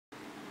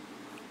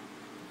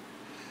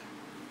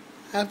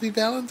Happy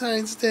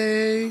Valentine's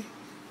Day.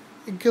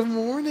 Good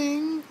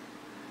morning.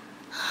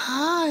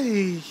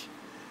 Hi.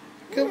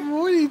 Good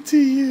morning to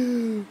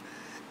you.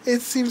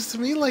 It seems to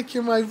me like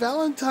you're my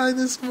Valentine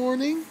this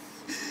morning.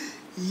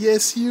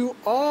 Yes, you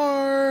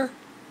are.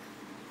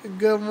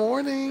 Good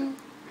morning.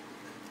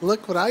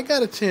 Look what I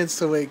got a chance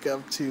to wake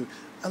up to.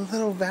 A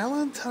little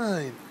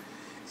Valentine.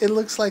 It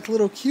looks like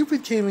little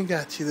Cupid came and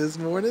got you this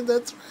morning.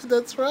 That's right.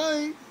 That's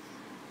right.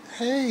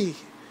 Hey.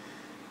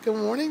 Good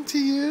morning to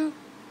you.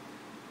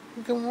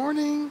 Good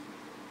morning.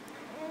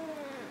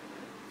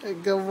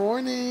 Good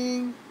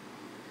morning.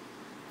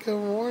 Good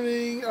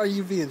morning. Are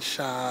you being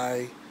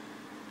shy?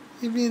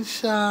 You being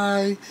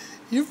shy?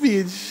 You're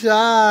being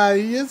shy.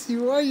 Yes,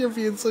 you are. You're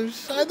being so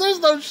shy. There's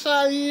no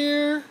shy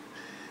here.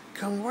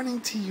 Good morning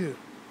to you.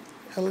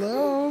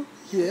 Hello.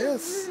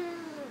 Yes.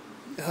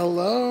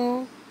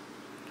 Hello.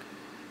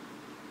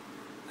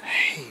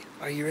 Hey,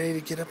 are you ready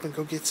to get up and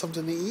go get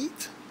something to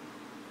eat?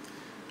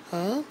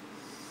 Huh?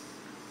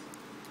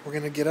 We're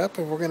going to get up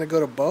and we're going to go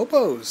to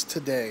Bobo's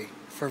today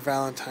for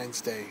Valentine's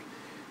Day.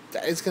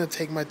 Daddy's going to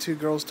take my two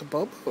girls to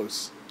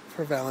Bobo's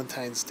for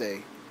Valentine's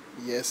Day.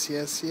 Yes,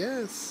 yes,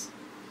 yes.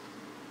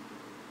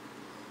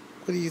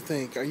 What do you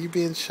think? Are you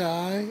being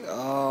shy?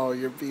 Oh,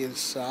 you're being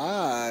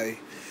shy.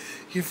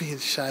 You're being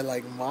shy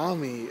like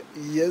Mommy.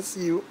 Yes,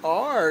 you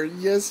are.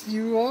 Yes,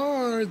 you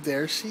are.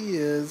 There she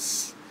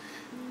is.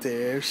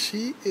 There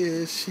she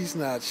is. She's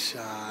not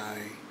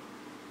shy.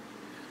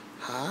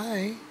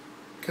 Hi.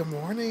 Good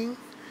morning.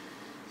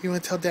 You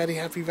want to tell Daddy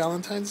Happy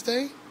Valentine's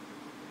Day?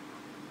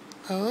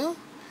 Huh?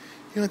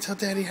 You want to tell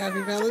Daddy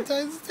Happy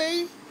Valentine's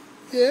Day?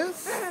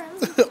 Yes?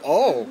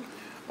 Oh.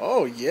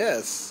 Oh,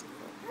 yes.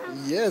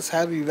 Yes,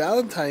 Happy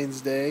Valentine's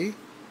Day.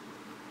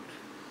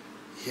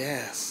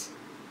 Yes.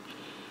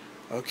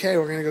 Okay,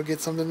 we're going to go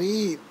get something to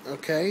eat,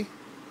 okay?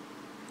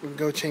 We'll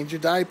go change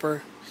your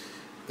diaper.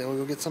 Then we'll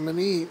go get something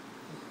to eat.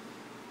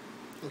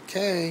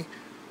 Okay.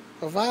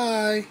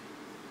 Bye-bye.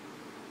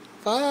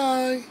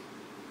 Bye.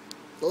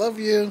 Love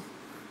you.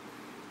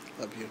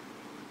 Love you.